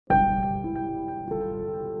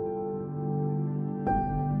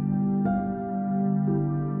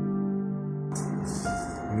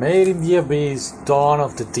Made in the Abyss, Dawn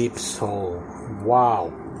of the Deep Soul.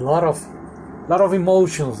 Wow, lot of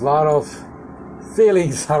emotions, lot of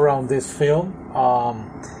feelings around this film.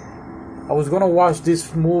 I was gonna watch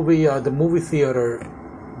this movie at the movie theater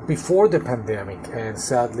before the pandemic, and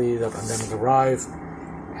sadly the pandemic arrived.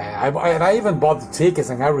 And I even bought the tickets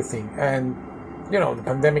and everything, and the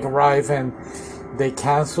pandemic arrived and they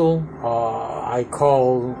canceled. I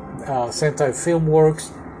called Sentai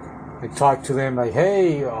Filmworks. I talked to them like,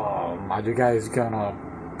 hey, are you guys gonna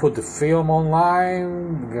put the film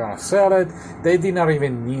online? Gonna sell it? They did not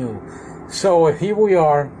even knew. So here we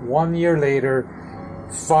are, 1 year later.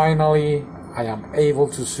 Finally, I am able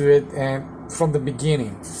to see it, and from the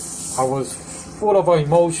beginning, I was full of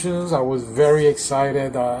emotions. I was very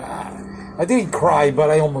excited. I didn't cry, but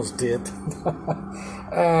I almost did.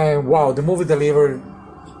 And wow, the movie delivered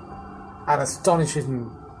an astonishing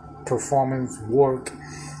performance, work,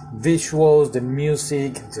 visuals, the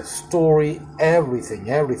music, the story, everything.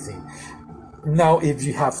 Now, if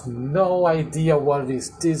you have no idea what is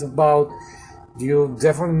this about, you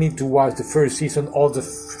definitely need to watch the first season of the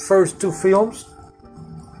first two films.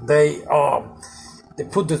 They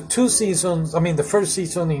put the first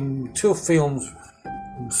season in two films,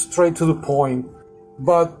 straight to the point.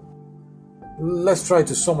 But let's try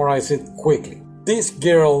to summarize it quickly. This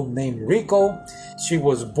girl named Riko, she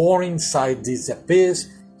was born inside this abyss.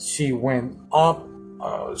 She went up.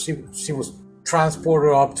 She was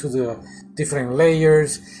transported up to the different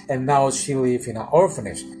layers, and now she lives in an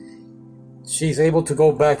orphanage. She's able to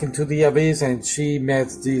go back into the abyss, and she met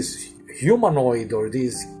this humanoid, or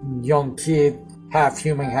this young kid, half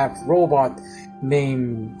human, half robot,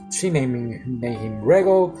 named him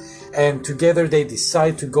Rego, and together they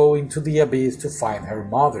decide to go into the abyss to find her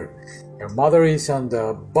mother. Her mother is on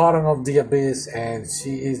the bottom of the abyss, and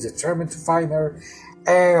she is determined to find her.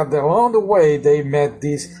 And along the way, they met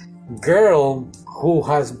this girl who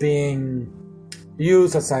has been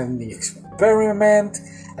used as an experiment,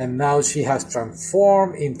 and now she has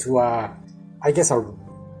transformed into a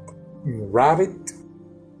rabbit.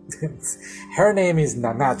 Her name is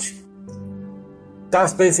Nanachi.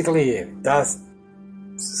 That's basically it. That's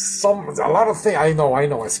a lot of things. I know.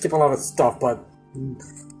 I skip a lot of stuff, but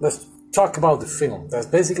let's talk about the film. That's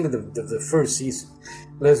basically the first season.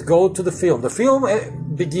 Let's go to the film. The film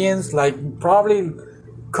begins like probably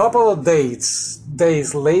a couple of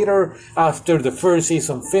days later after the first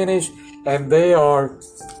season finished, and they are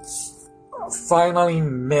finally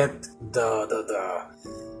met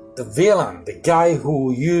the villain, the guy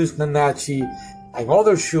who used Nanachi and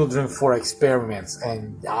other children for experiments.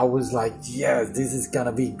 And I was like, yes, this is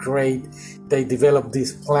gonna be great. They developed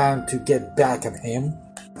this plan to get back at him.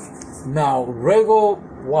 Now, Rego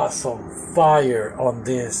was on fire on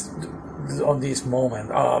this moment.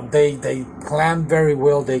 They planned very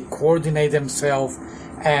well. They coordinate themselves,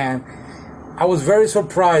 and I was very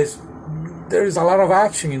surprised. There is a lot of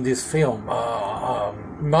action in this film.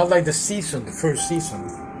 Not like the first season.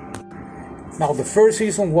 Now, the first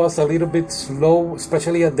season was a little bit slow,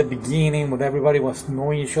 especially at the beginning when everybody was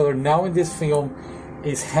knowing each other. Now in this film,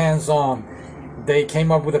 it's hands-on. They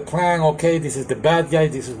came up with a plan. Okay, this is the bad guy.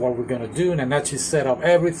 This is what we're gonna do. And Nachi set up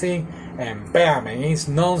everything, and bam! And it's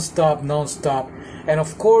non-stop. And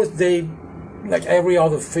of course, they, like every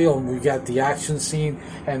other film, we got the action scene,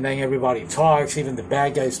 and then everybody talks. Even the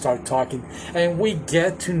bad guys start talking, and we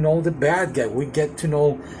get to know the bad guy. We get to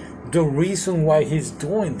know the reason why he's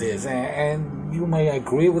doing this, and you may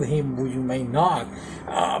agree with him, or you may not.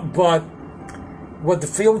 But what the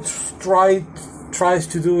film tries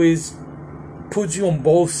to do is put you on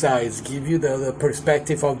both sides, give you the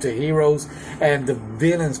perspective of the heroes and the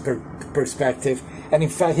villain's perspective. And in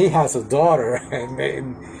fact, he has a daughter, and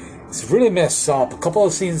it's really messed up.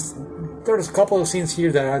 There's a couple of scenes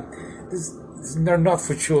here that they're not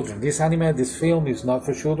for children. This film is not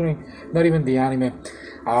for children, not even the anime.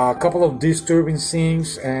 A couple of disturbing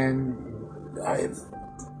scenes, and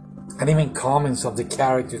even comments of the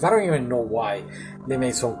characters. I don't even know why they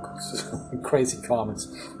made some crazy comments.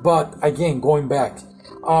 But again, going back,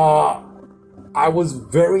 I was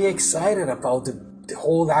very excited about the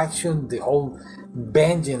whole action, the whole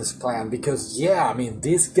vengeance plan, because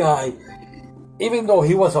this guy, even though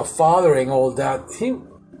he was a father and all that,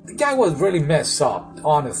 the guy was really messed up,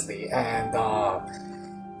 honestly, and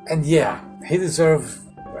he deserved.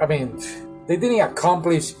 They didn't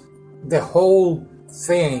accomplish the whole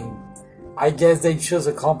thing. I guess they just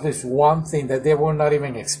accomplished one thing that they were not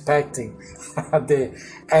even expecting at the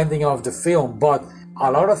ending of the film. But a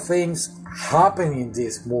lot of things happen in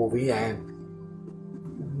this movie, and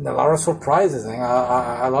a lot of surprises, and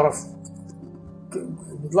a lot of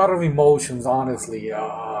a lot of emotions, honestly.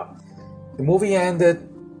 The movie ended,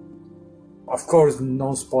 of course,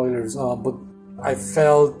 no spoilers, but I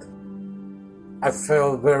felt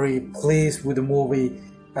very pleased with the movie,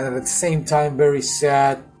 and at the same time very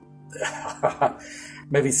sad.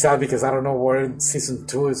 Maybe sad because I don't know where season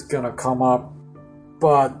 2 is gonna come up,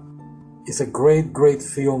 but it's a great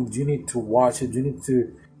film. You need to watch it. You need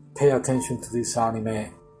to pay attention to this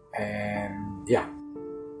anime, and yeah.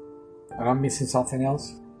 And I'm missing something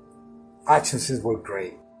else. Action scenes were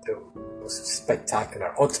great too. It was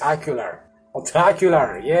spectacular, otacular,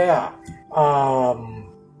 yeah.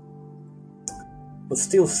 But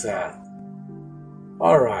still sad.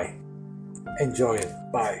 All right, enjoy it.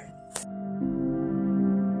 Bye.